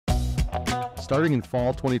Starting in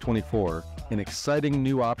fall 2024, an exciting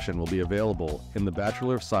new option will be available in the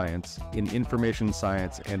Bachelor of Science in Information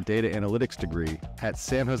Science and Data Analytics degree at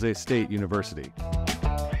San Jose State University.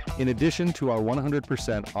 In addition to our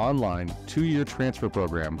 100% online 2-year transfer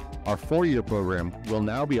program, our 4-year program will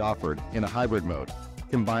now be offered in a hybrid mode,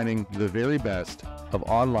 combining the very best of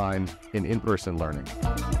online and in-person learning.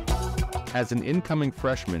 As an incoming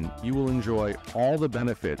freshman, you will enjoy all the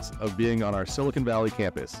benefits of being on our Silicon Valley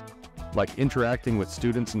campus, like interacting with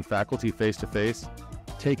students and faculty face-to-face,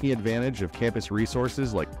 taking advantage of campus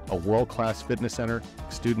resources like a world-class fitness center,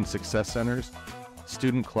 student success centers,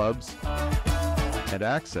 student clubs, and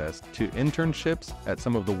access to internships at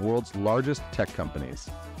some of the world's largest tech companies.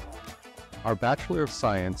 Our Bachelor of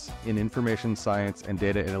Science in Information Science and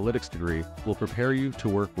Data Analytics degree will prepare you to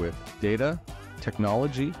work with data,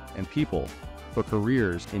 technology, and people for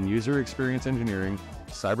careers in user experience engineering,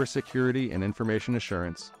 cybersecurity and information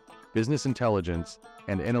assurance, business intelligence,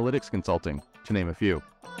 and analytics consulting, to name a few.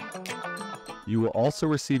 You will also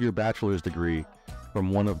receive your bachelor's degree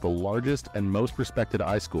from one of the largest and most respected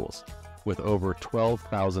iSchools, with over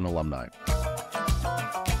 12,000 alumni.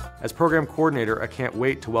 As program coordinator, I can't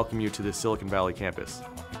wait to welcome you to the Silicon Valley campus.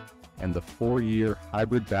 And the 4-year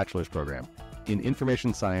hybrid bachelor's program in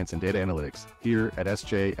Information Science and Data Analytics here at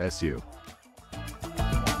SJSU.